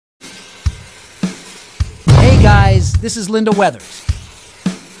guys, this is Lynda Weathers.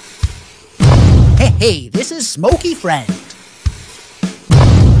 Hey, this is Smokey Friend.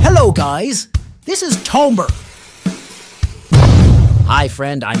 Hello guys, this is Tomer. Hi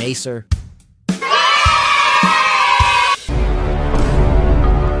friend, I'm Acer.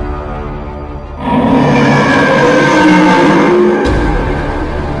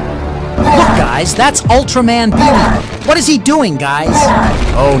 Look guys, that's Ultraman Belio. What is he doing, guys?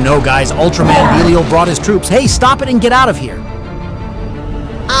 Oh no guys, Ultraman Belio brought his troops. Hey, stop it and get out of here.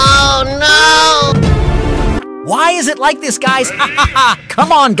 Oh no! Why is it like this, guys? Ha ha ha!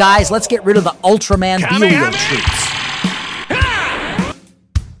 Come on, guys, let's get rid of the Ultraman Belio troops.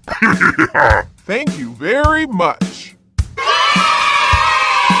 Thank you very much.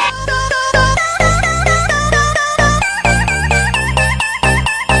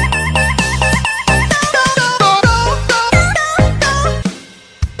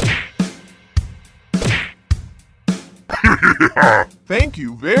 Thank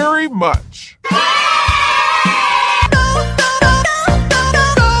you very much.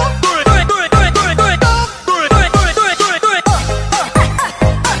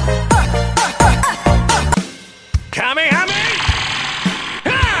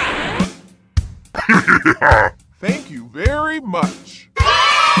 Thank you very much.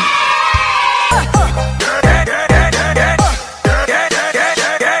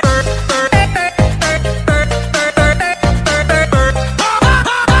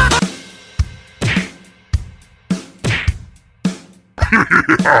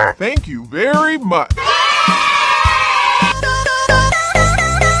 Thank you very much.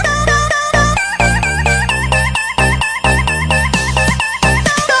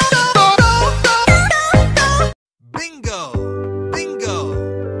 Bingo! Bingo!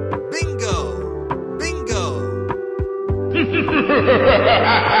 Bingo! Bingo!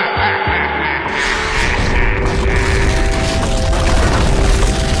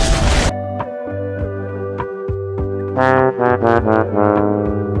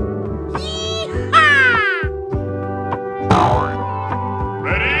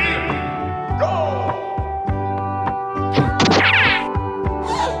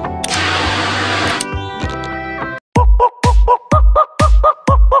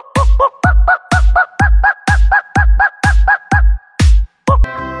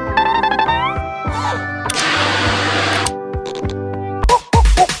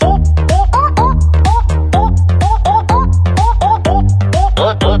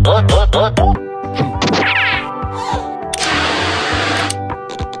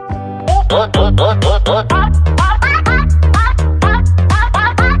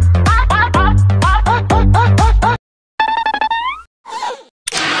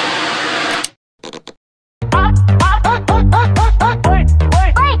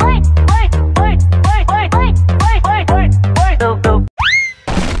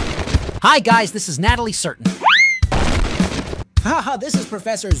 Hi guys, this is Natalie Certain. Haha, this is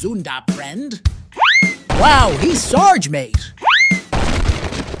Professor Zundap Friend. Wow, he's Sarge, mate.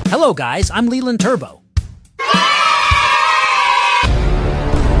 Hello guys, I'm Leland Turbo.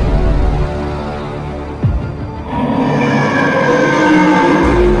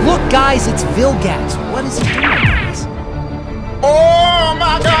 Look guys, it's Vilgax. What is he doing, guys? Oh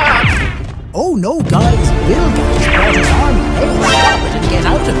my God! Oh no guys, Vilgax brought his army. Hey, stop it and get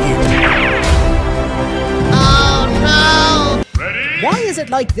out of here. Oh no! Why is it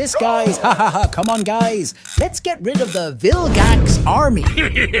like this, guys? Ha ha ha, come on guys. Let's get rid of the Vilgax army.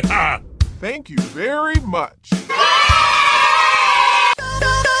 Thank you very much.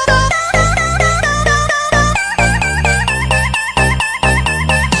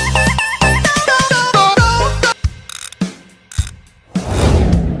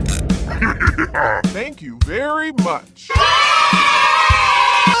 Thank you very much.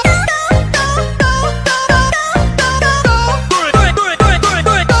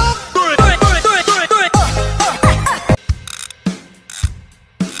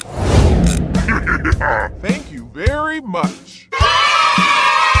 Thank you very much.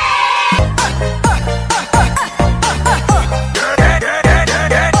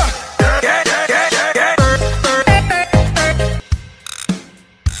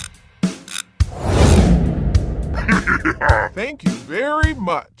 Thank you very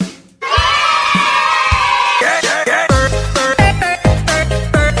much.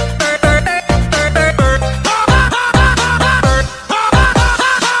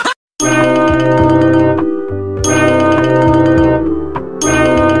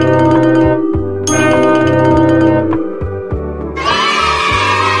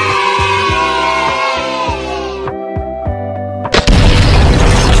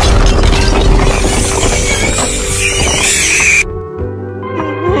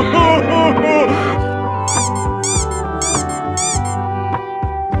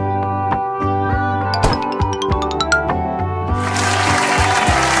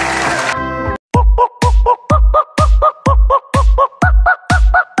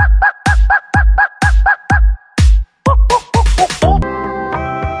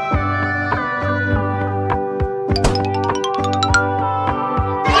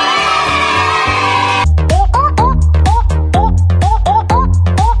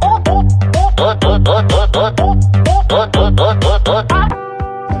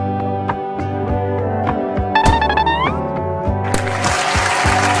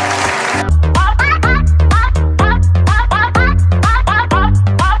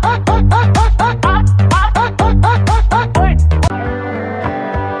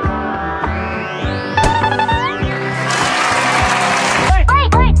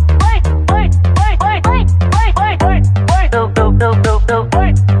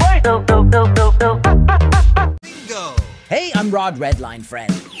 Axlerod Redline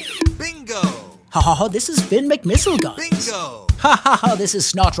friend. Bingo! Ha ha ha, this is Finn McMissile, guys. Bingo! Ha ha ha, this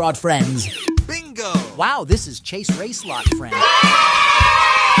is Snotrod friends. Bingo! Wow, this is Chase Racelot friend.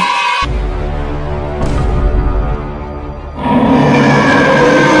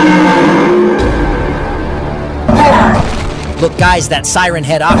 Look, guys, that Siren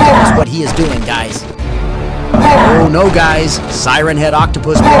Head Octopus, what he is doing, guys. Oh, no, guys. Siren Head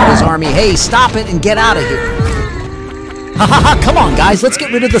Octopus built his army. Hey, stop it and get out of here. Ha ha ha, come on, guys. Let's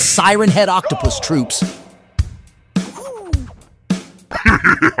get rid of the Siren Head Octopus troops.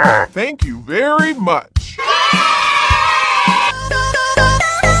 Thank you very much.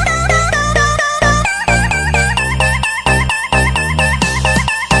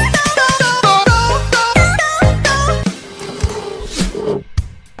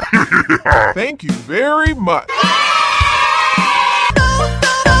 Thank you very much.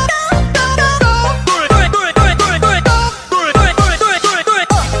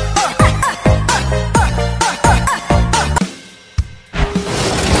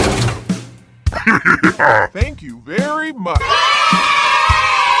 Thank you very much.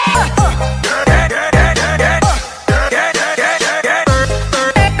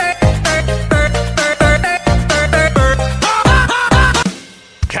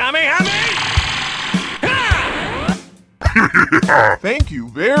 Thank you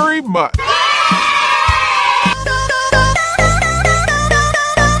very much.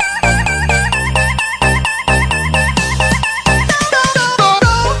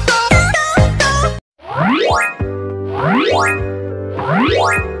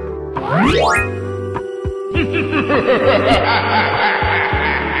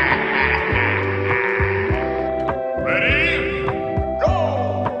 Ready? Go!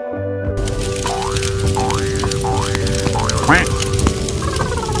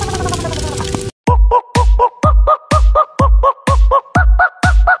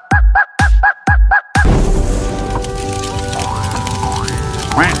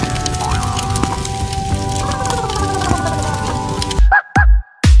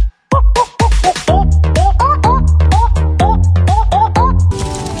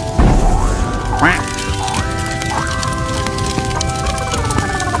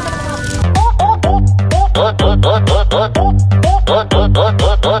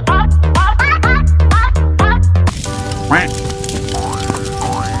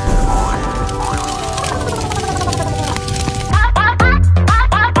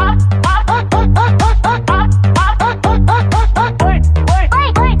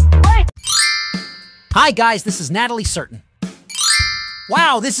 Hi, guys, this is Natalie Certain.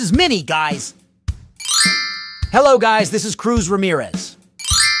 Wow, this is Minnie, guys. Hello, guys, this is Cruz Ramirez.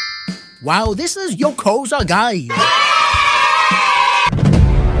 Wow, this is Yokoza, guys.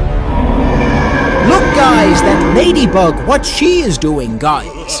 Look, guys, that ladybug, what she is doing,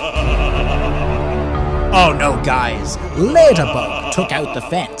 guys. Oh, no, guys. Ladybug took out the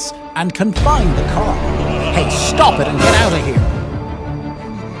fence and confined the car. Hey, stop it and get out of here.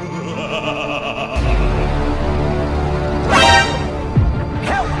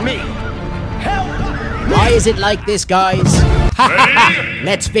 Why is it like this, guys? Ha ha ha!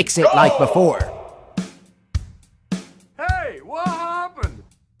 Let's fix it like before. Hey, what happened?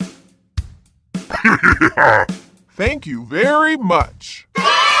 Thank you very much.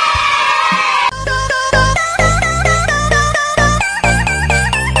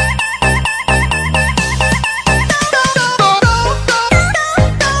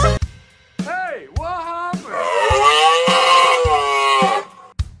 Hey, what happened?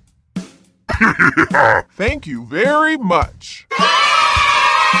 Thank you very much.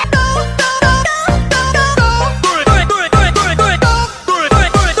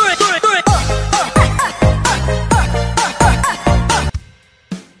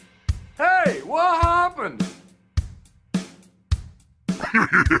 Hey, what happened?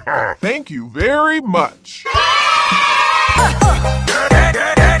 Thank you very much.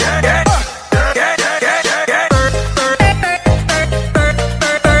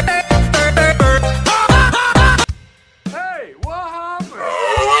 Hey, what happened?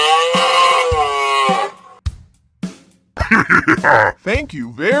 Thank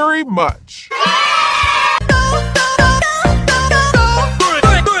you very much.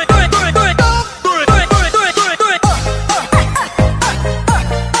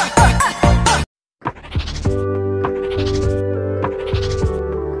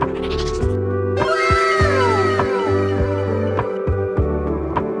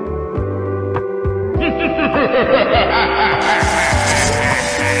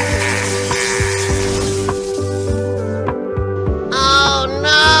 Oh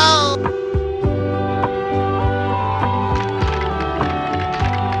no!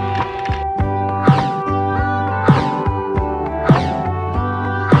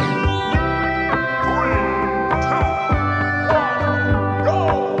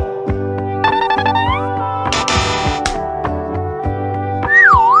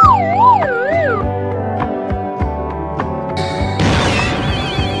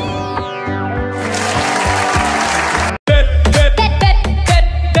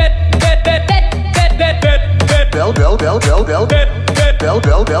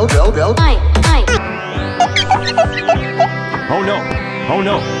 Oh no! Oh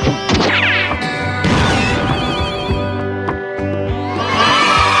no!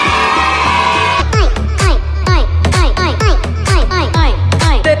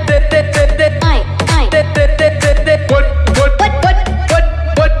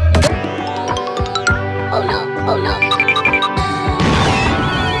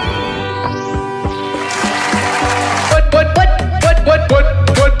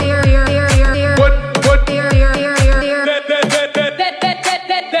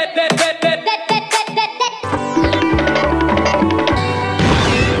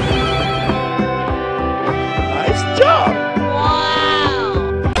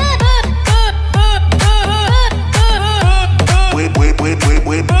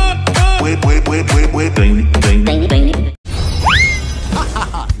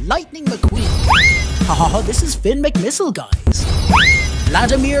 Lightning McQueen. Oh, this is Finn McMissile, guys.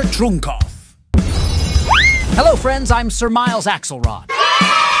 Vladimir Trunkov. Hello, friends. I'm Sir Miles Axlerod.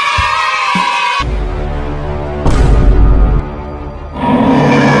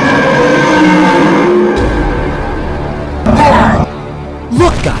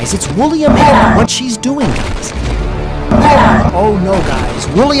 Look, guys, it's Woolly Amanda. What she's doing, guys. Oh, no, guys.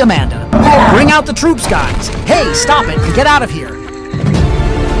 Woolly Amanda. Bring out the troops, guys. Hey, stop it and get out of here.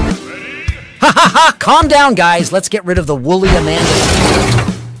 Ha ha ha! Calm down, guys. Let's get rid of the Woolly Amanda.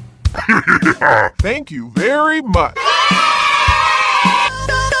 Thank you very much.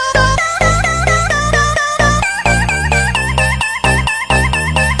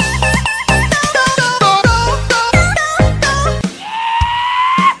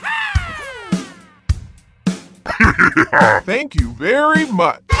 Thank you very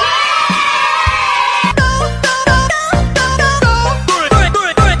much.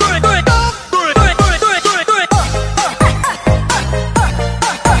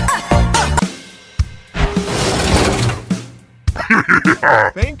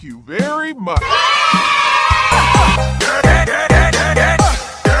 Thank you very much.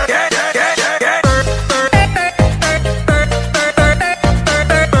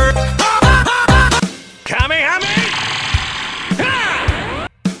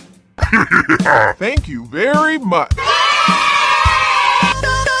 Thank you very much.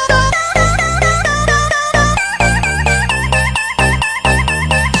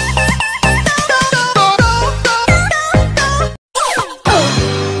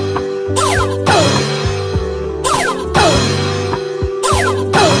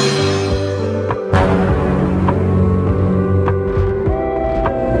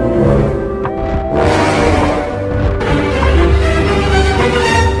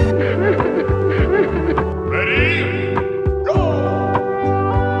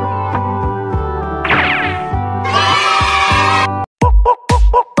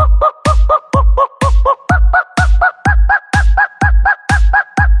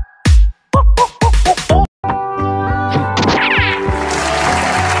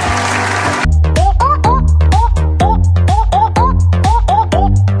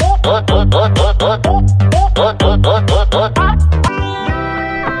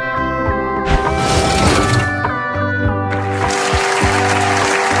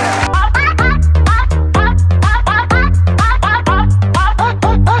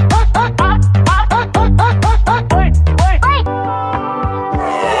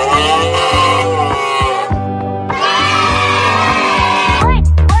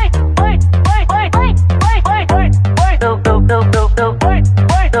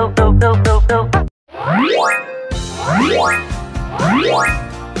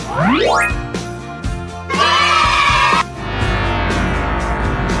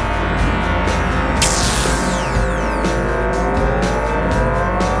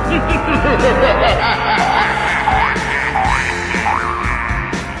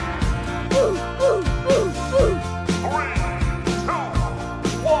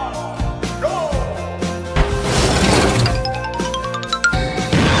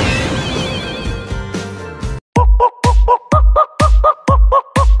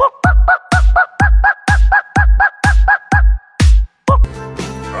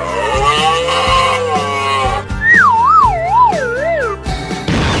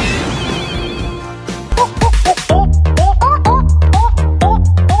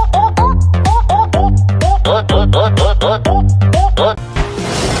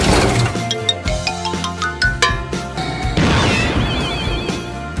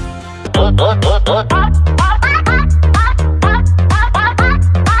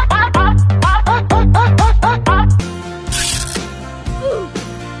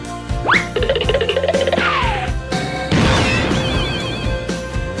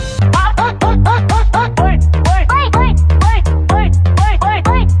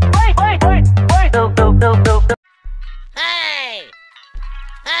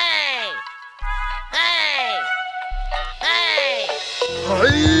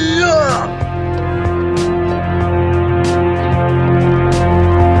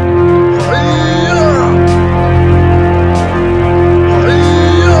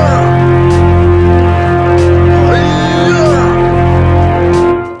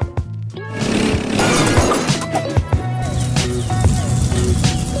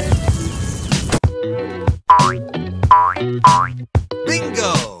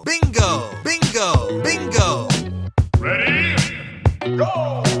 Bingo! Bingo! Bingo! Bingo! Ready?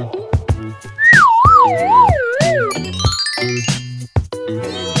 Go!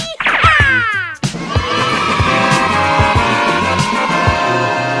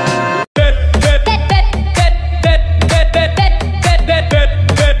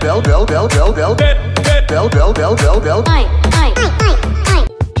 Bell.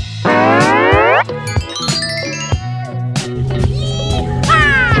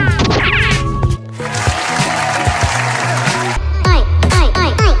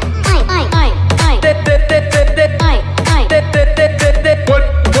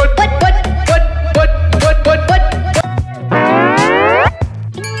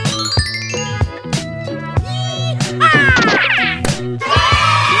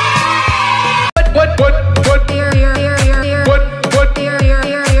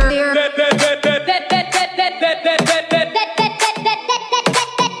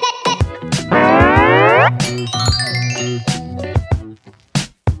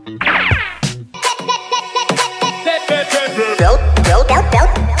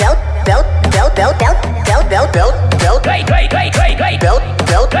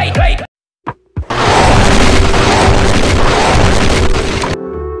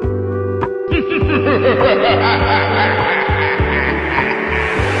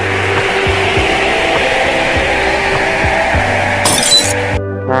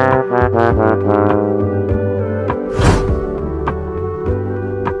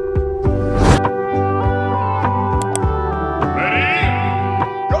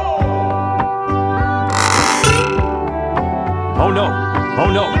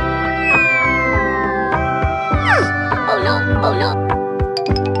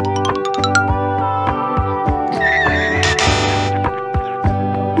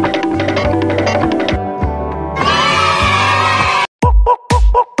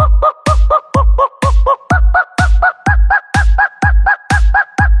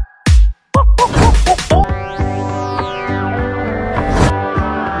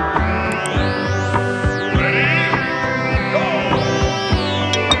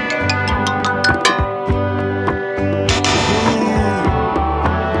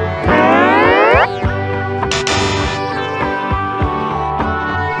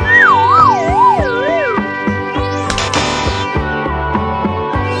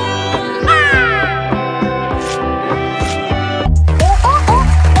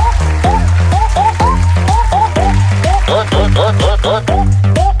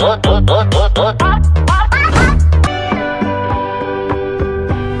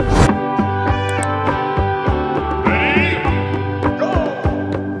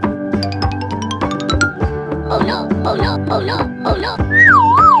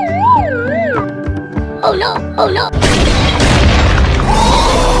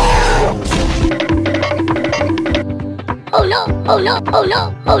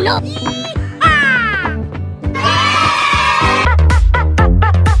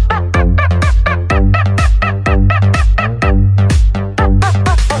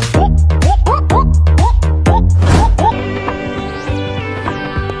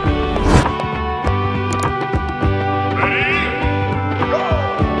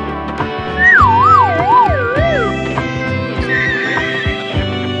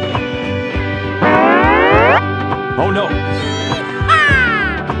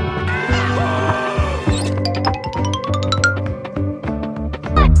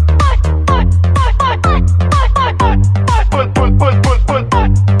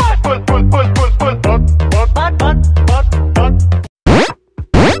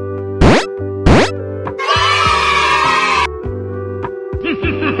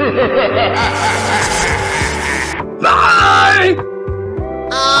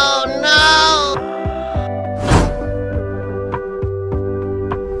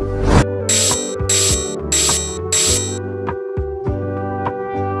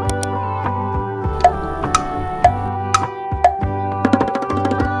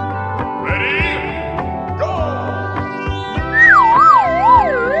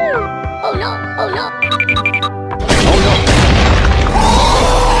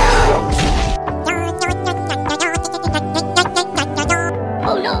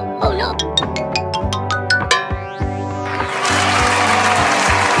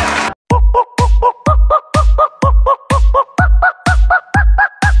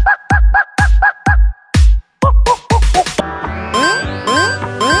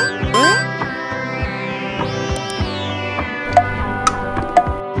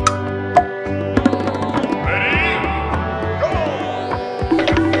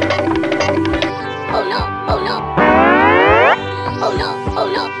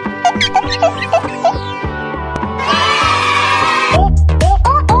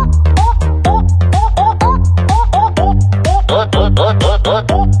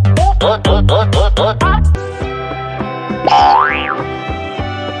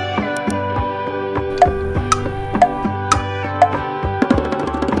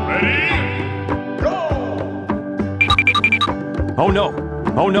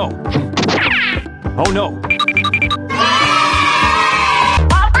 Oh no! Oh no!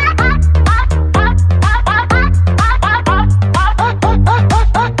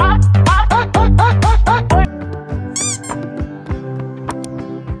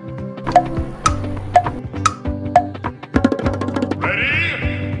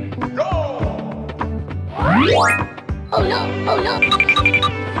 Ready? Go! Oh no, oh no.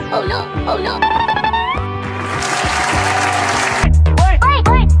 Oh no, oh no.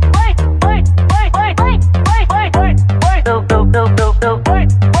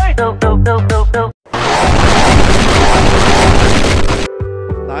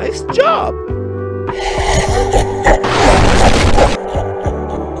 Nice job! Oh no!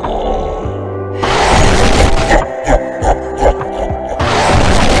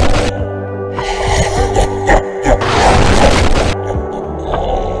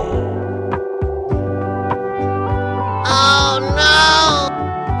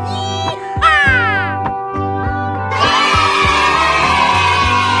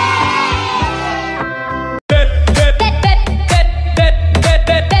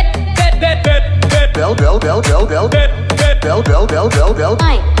 Bell.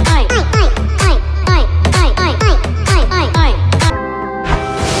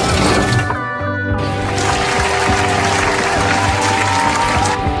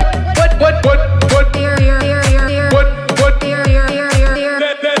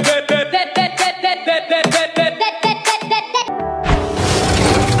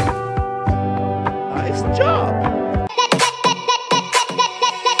 Nice job!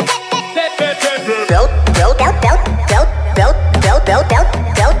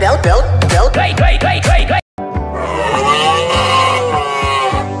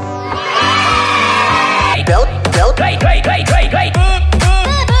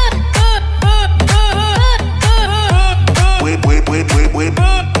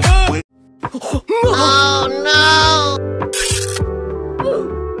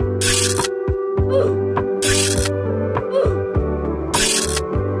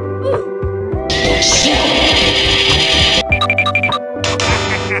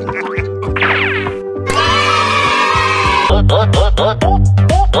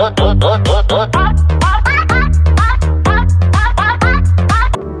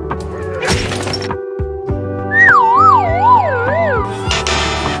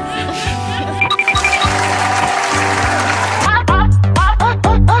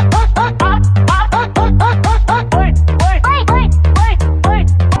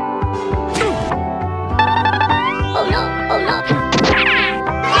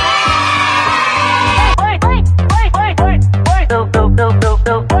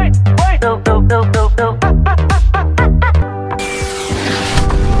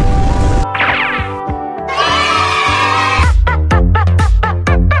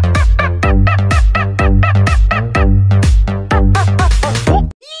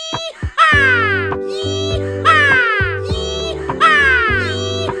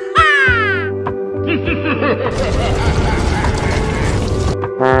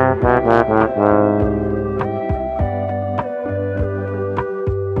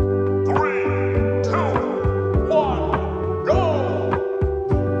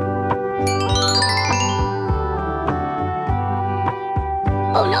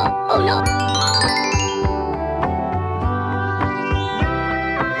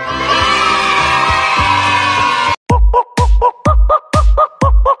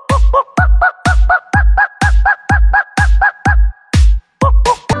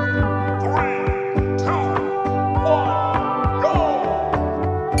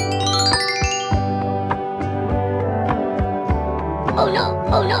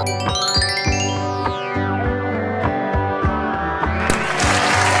 Oh no!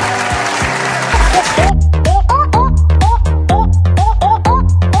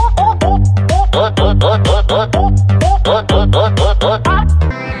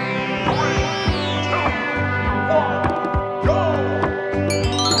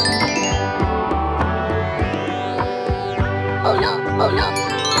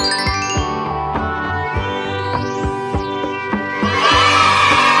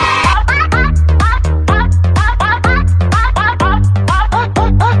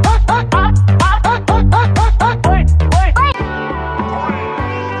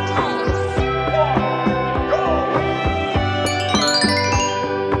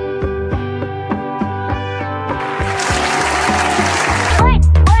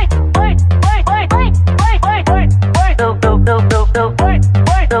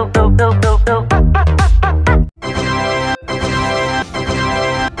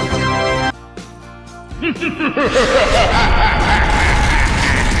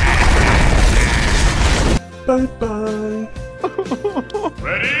 Bye-bye.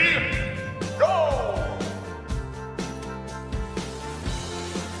 Ready? Go!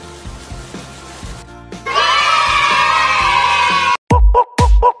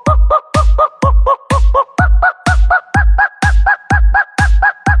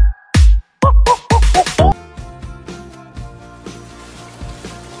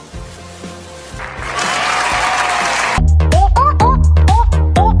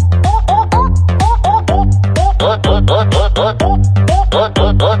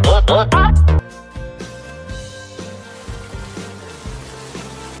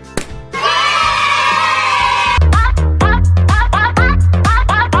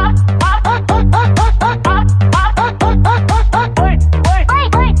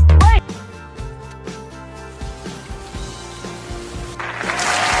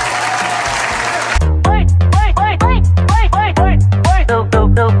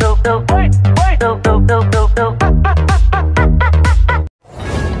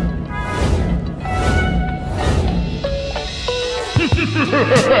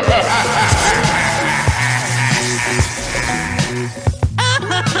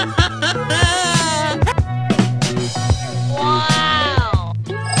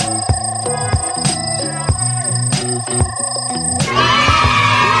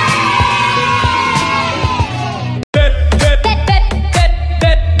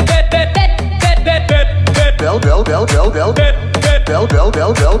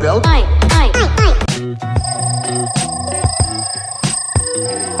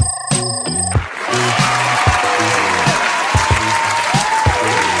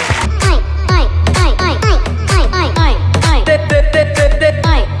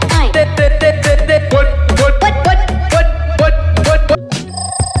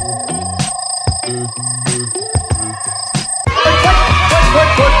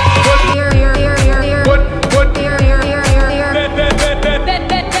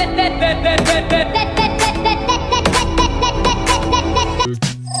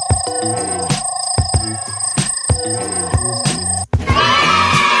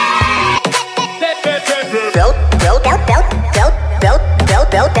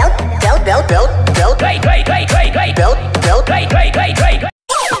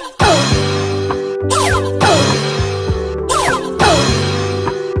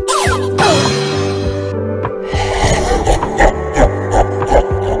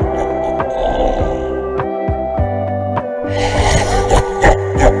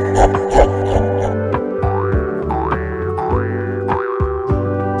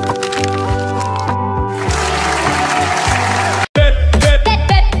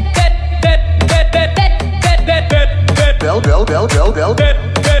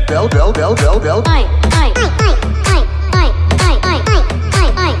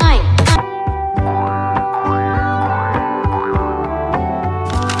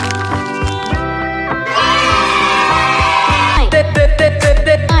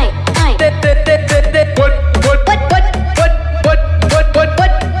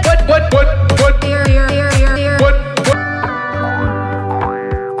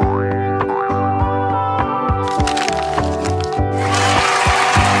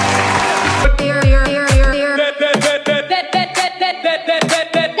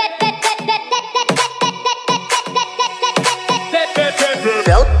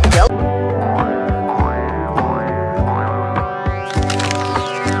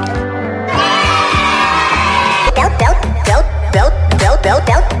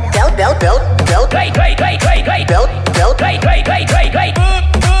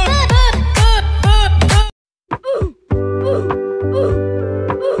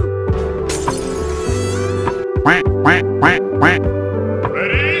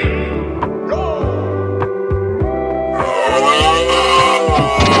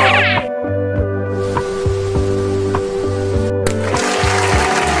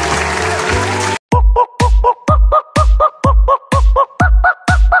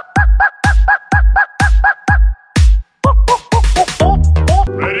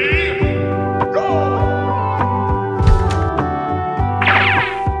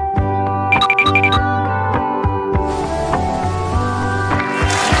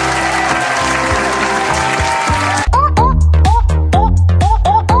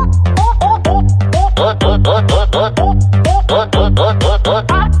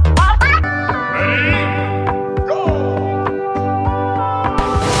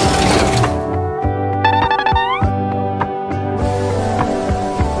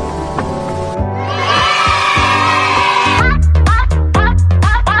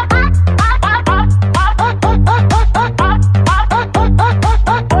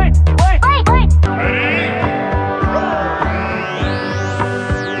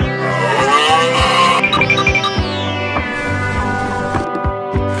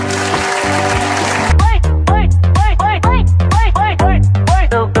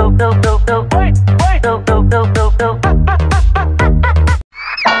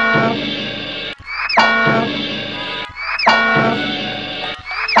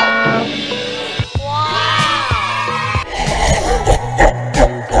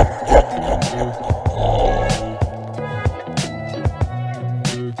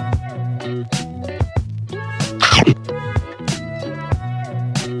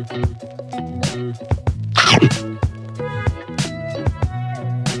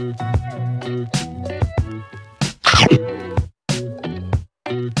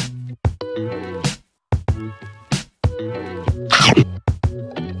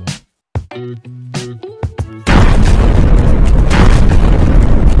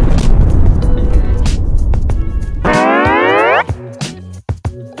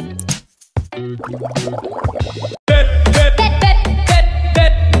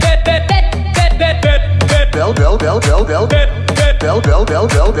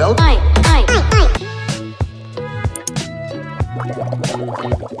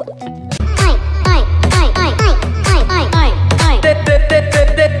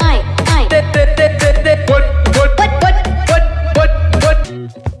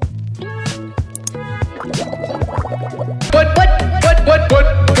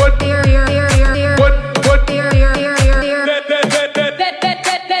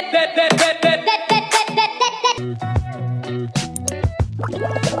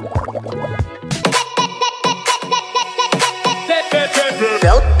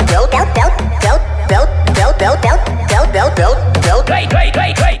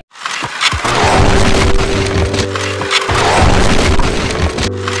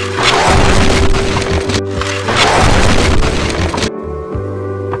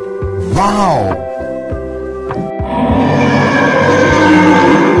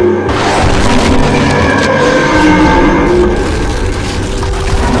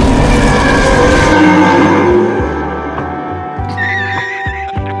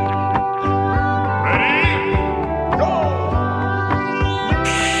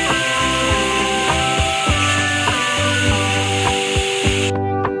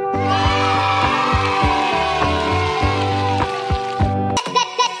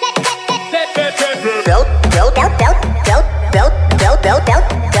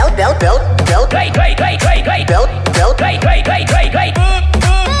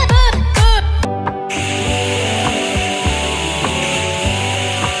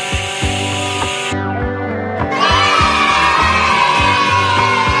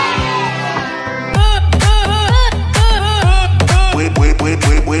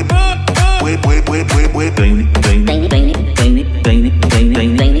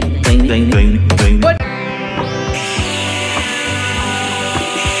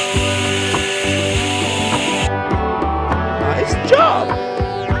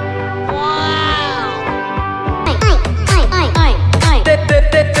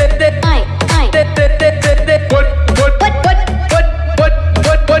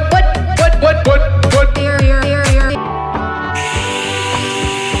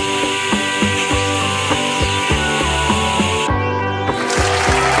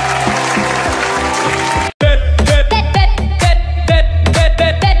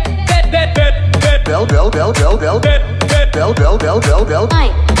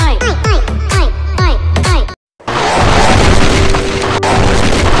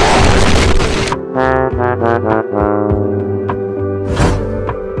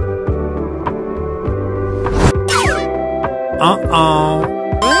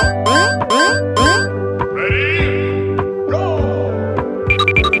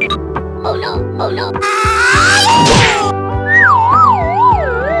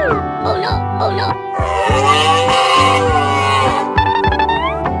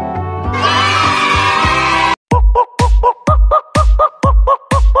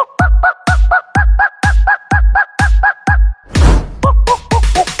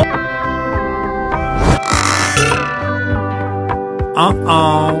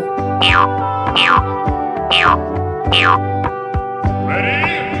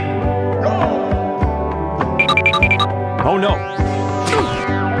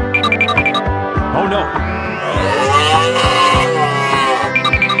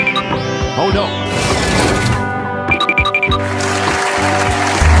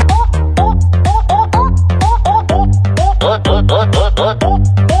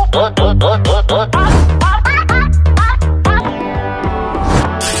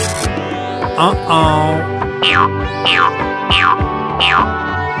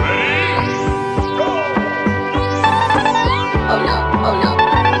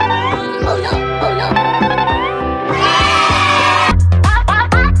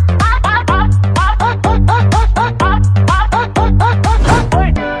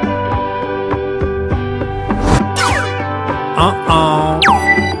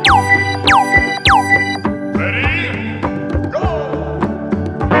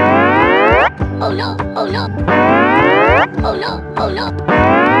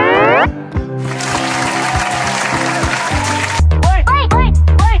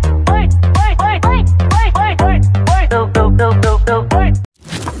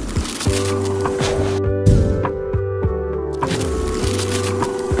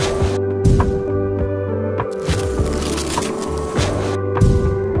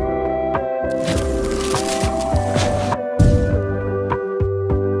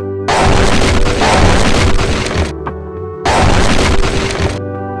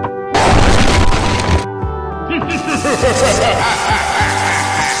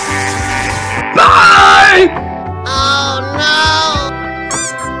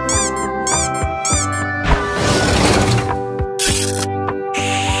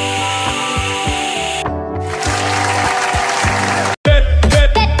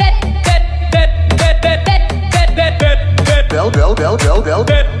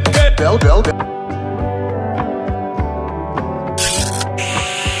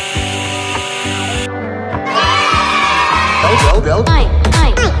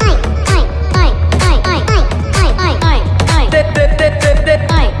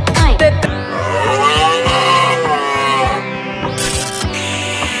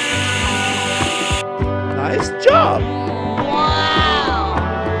 Nice job.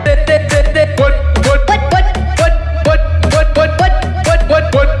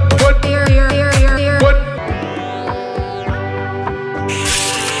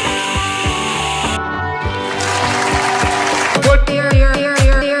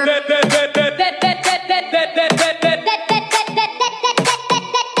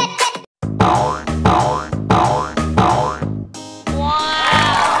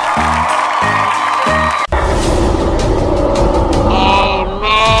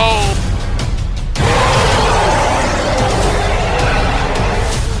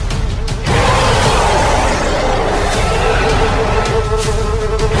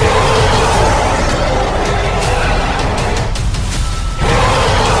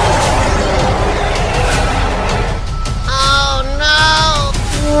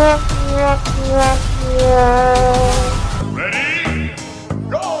 Ready?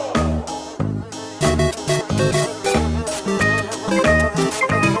 Go!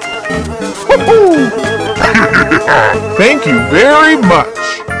 Thank you very much.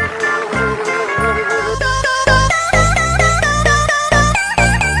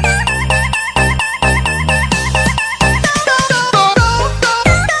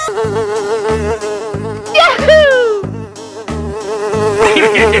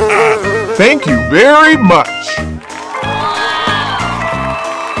 Thank you very much.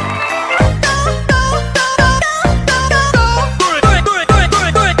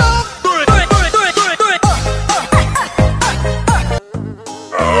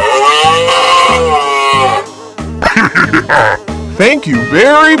 Thank you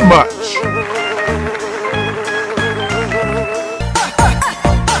very much.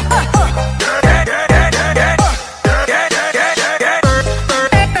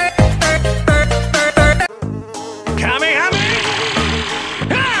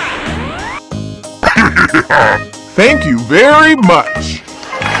 Thank you very much.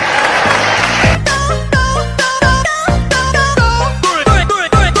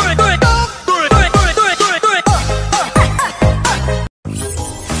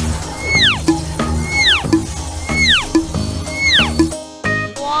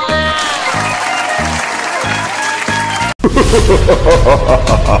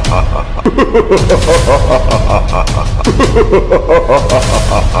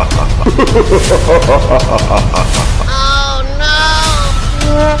 Oh no!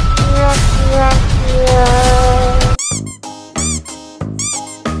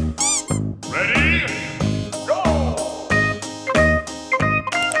 Ready? Go!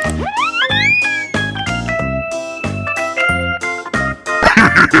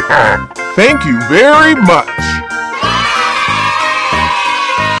 Thank you very much.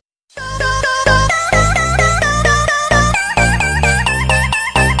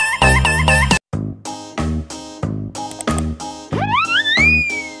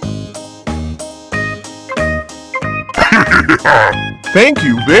 Thank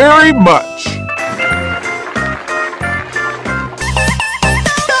you very much.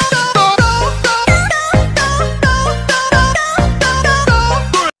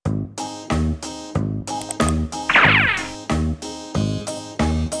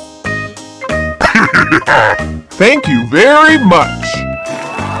 Thank you very much.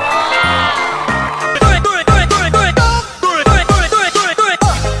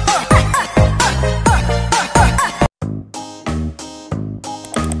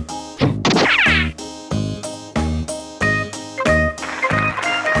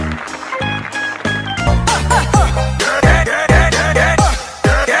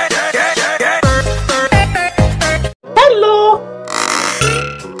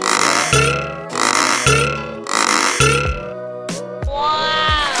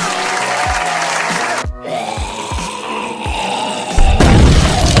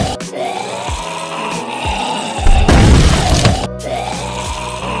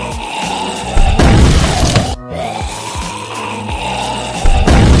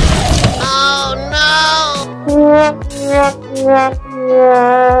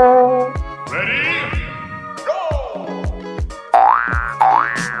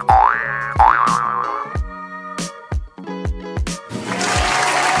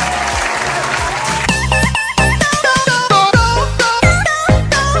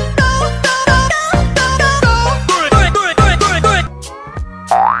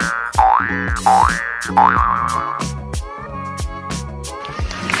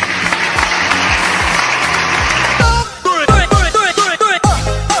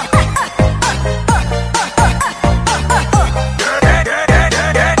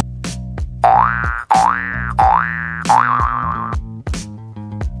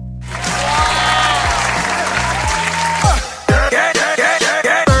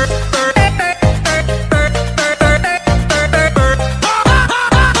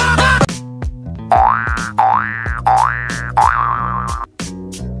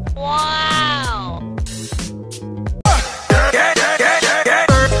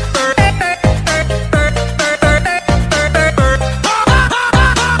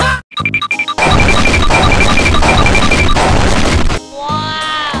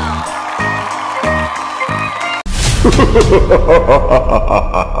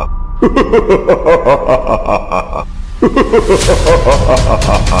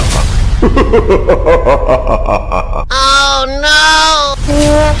 Oh no!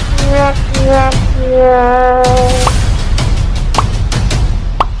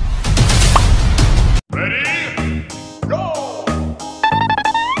 Ready? Go!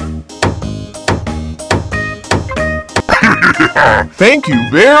 Thank you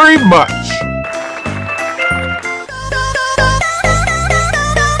very much.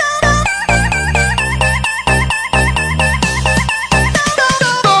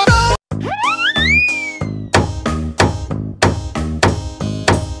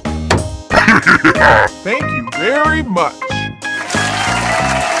 Thank you very much.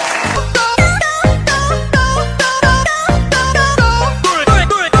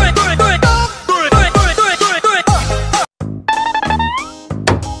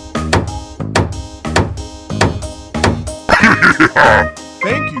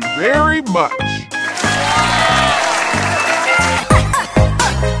 Thank you very much.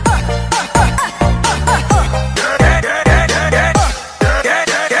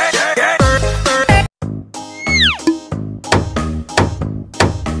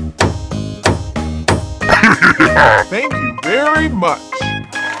 Thank you very much.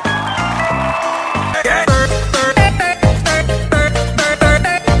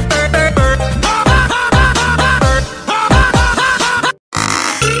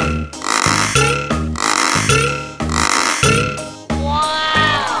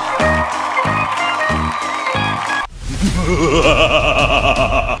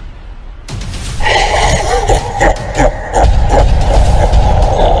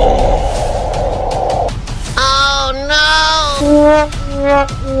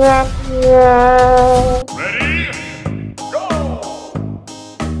 Ready? Go!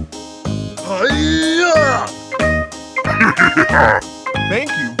 Thank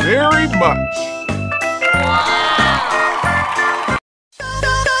you very much.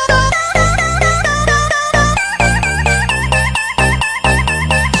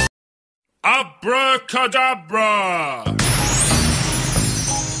 Abracadabra!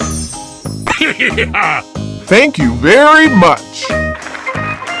 Thank you very much.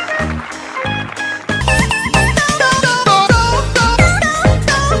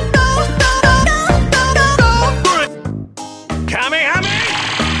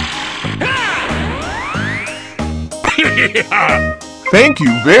 Thank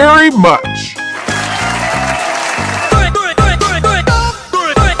you very much.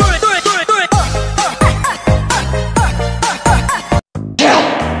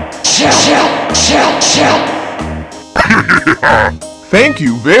 Thank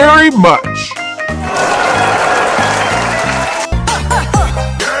you very much.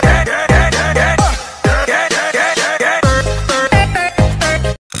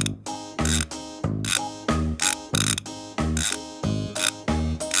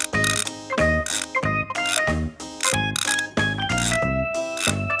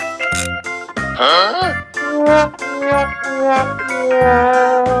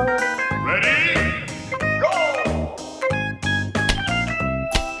 Ready? Go!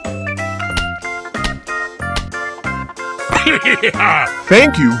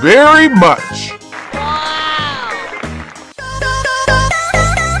 Thank you very much.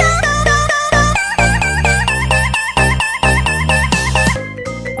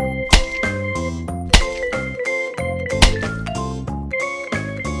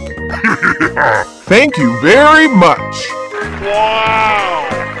 Thank you very much. Wow!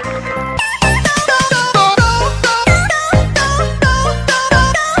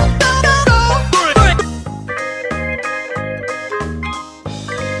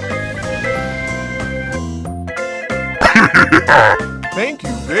 Thank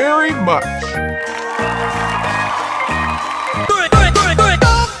you very much.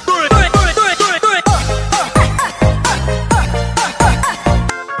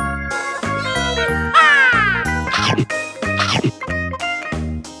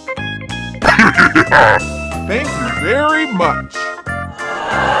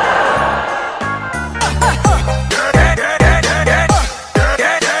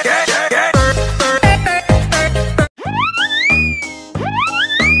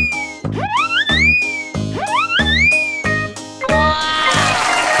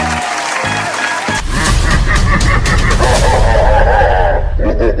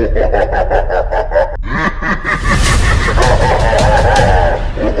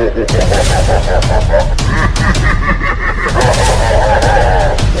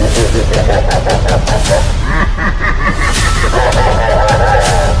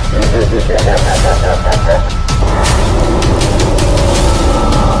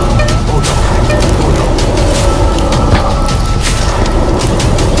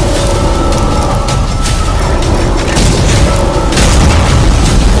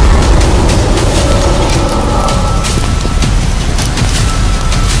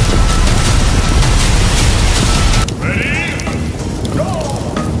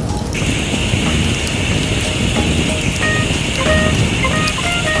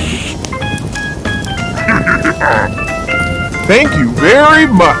 Thank you very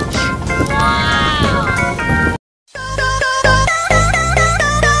much.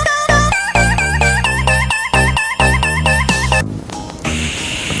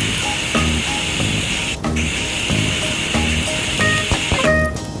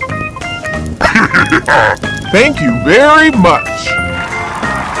 Thank you very much.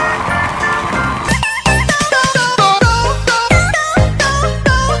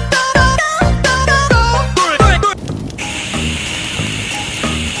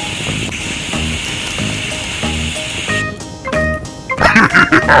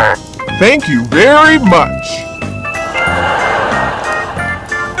 Thank you very much.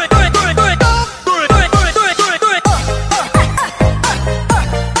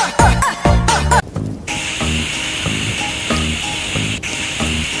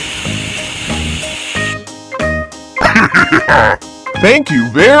 Thank you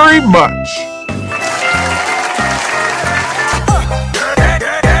very much.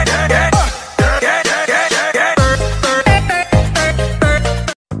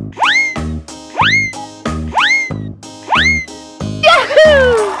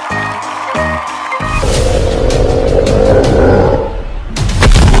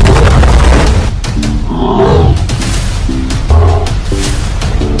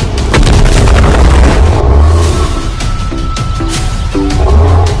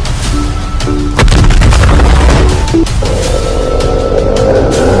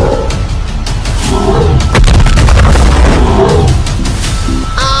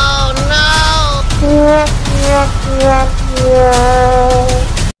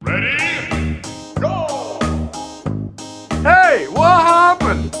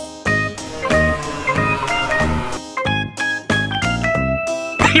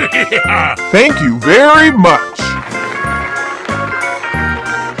 Thank you very much.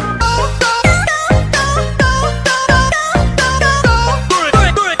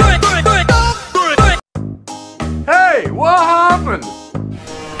 Hey, what happened?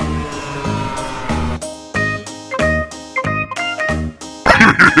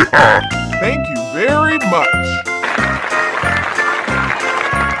 Thank you very much.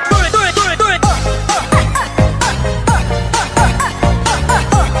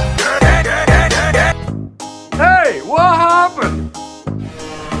 Hey, what happened?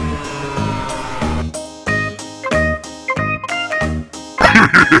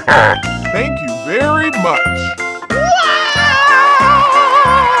 Thank you very much.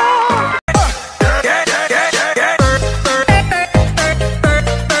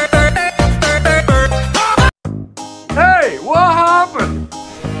 Hey, what happened?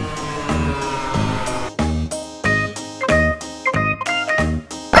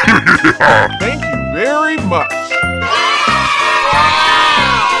 Thank you very much.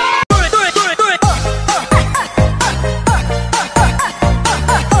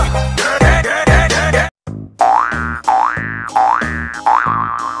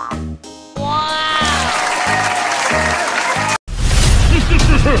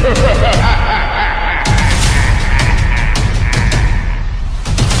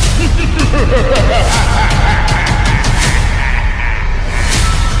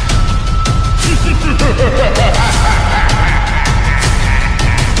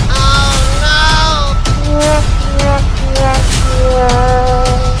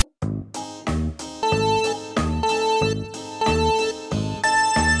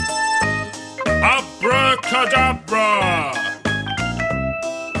 Abracadabra!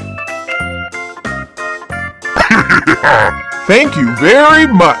 Thank you very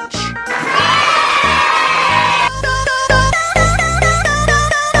much.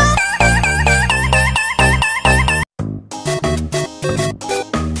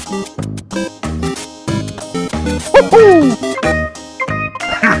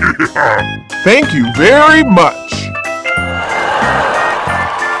 Thank you very much.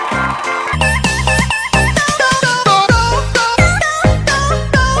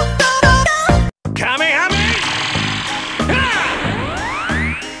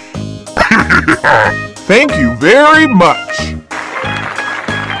 Thank you very much.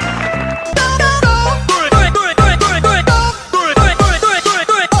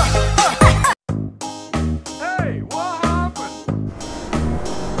 Hey, what happened?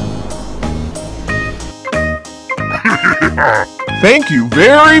 Thank you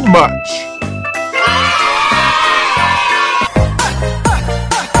very much.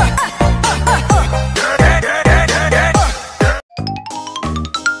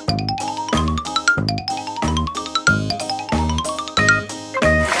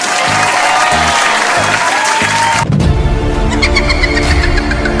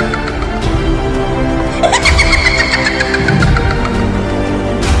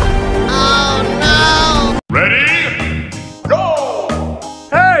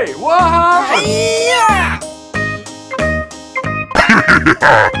 what happened?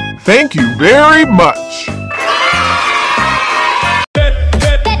 Thank you very much.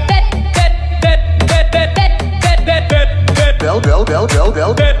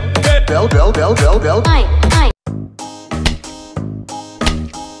 Bell.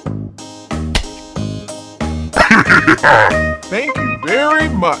 Thank you very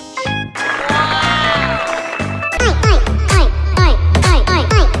much.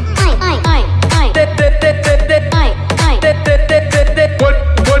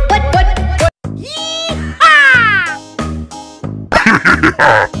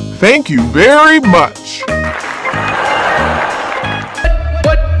 Thank you very much.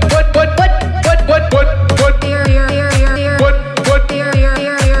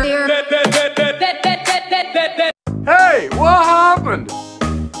 Hey, what happened?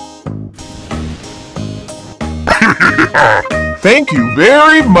 Thank you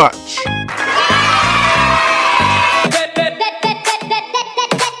very much.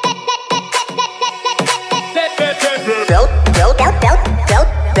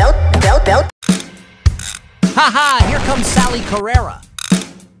 Bell. Haha, here comes Sally Carrera.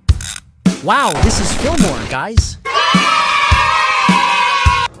 Wow, this is Fillmore, guys.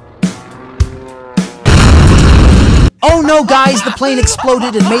 Oh no, guys, the plane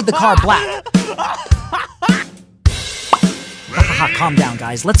exploded and made the car black. Haha, calm down,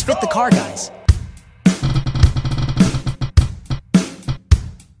 guys. Let's fit the car, guys.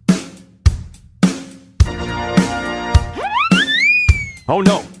 Oh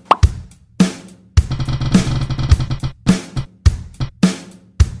no!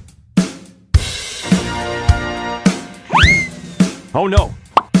 Oh no!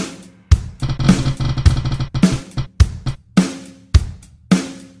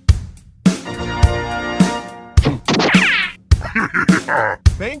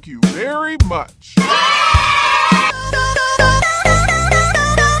 Thank you very much.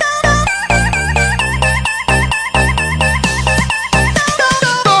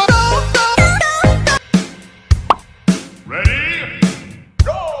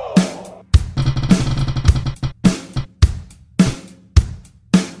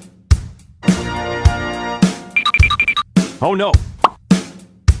 Oh no!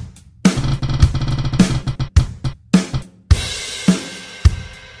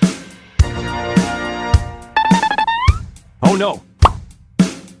 Oh no!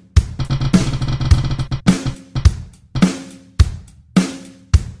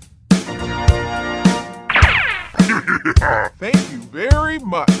 Thank you very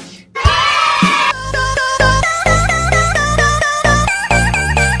much.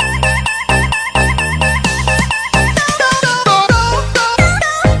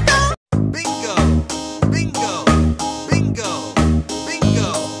 Bingo! Bingo! Bingo! Bingo!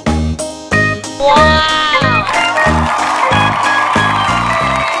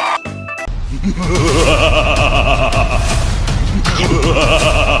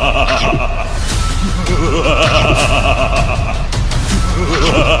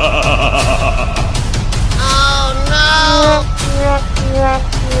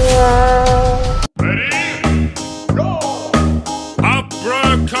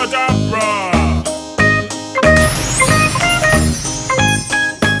 Abracadabra!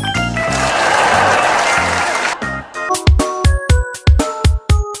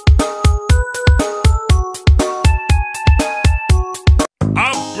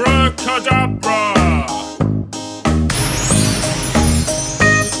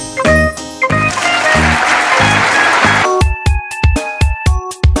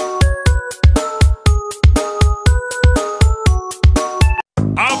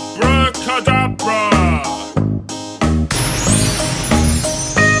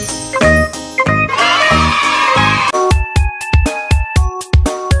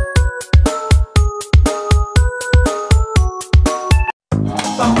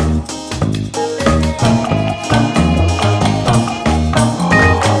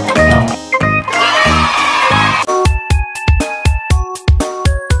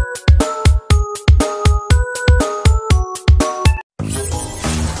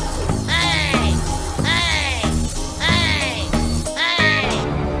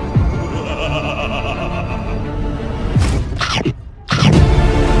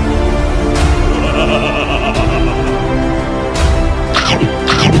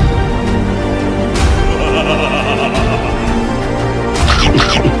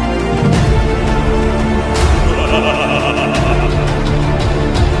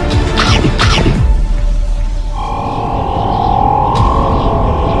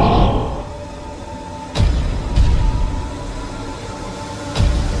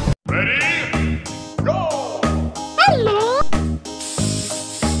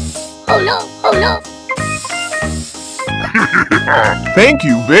 no. Thank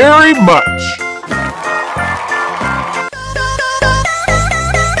you very much.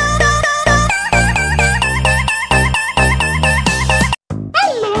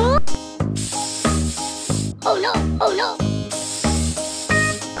 Oh no, oh no.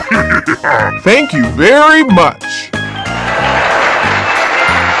 Thank you very much.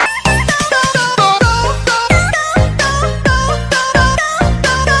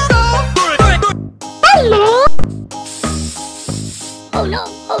 Oh no,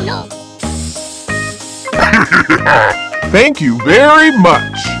 oh no. Thank you very much.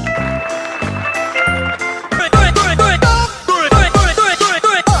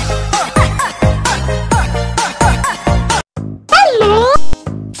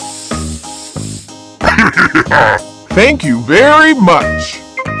 Thank you very much.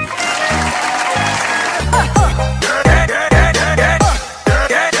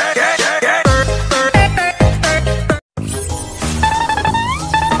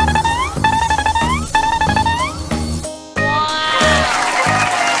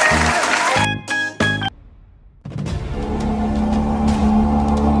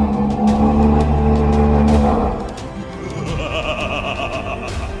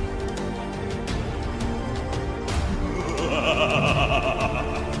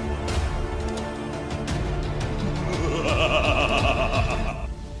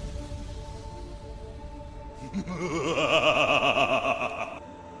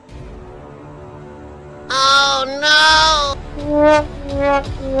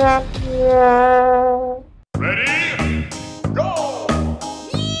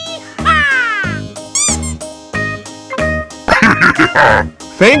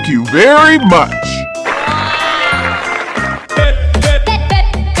 Thank you very much.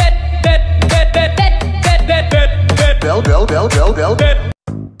 Bell, bell, bell, bell, bell.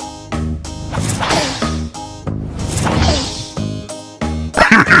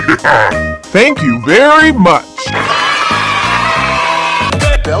 Thank you very much.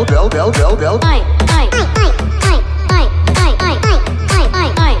 Bell, bell, bell, bell, bell.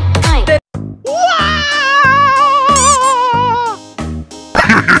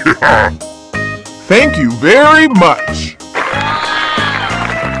 Thank you very much.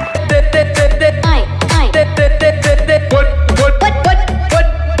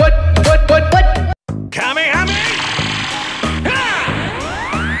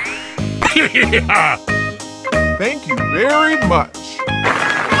 Thank you very much.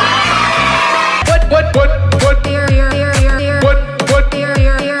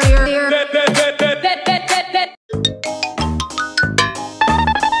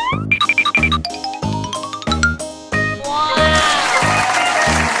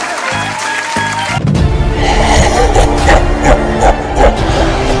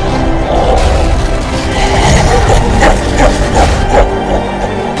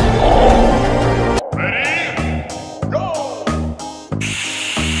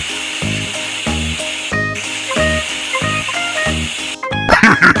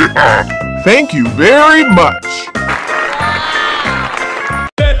 Thank you very much.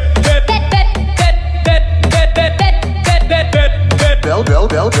 Bell, bell,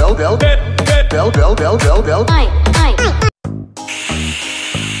 bell, bell, bell. Bell, bell, bell, bell, bell.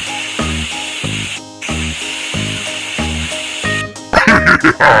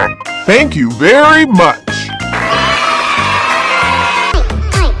 Thank you very much.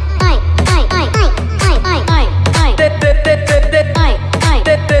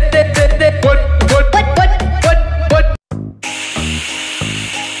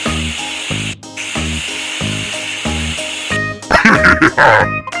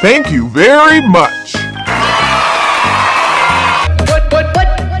 Thank you very much.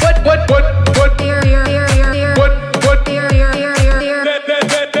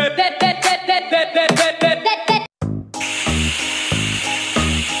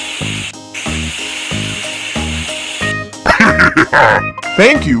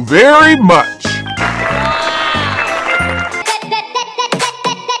 Thank you very much.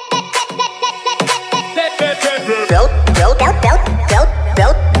 Bell, bell, bell, bell.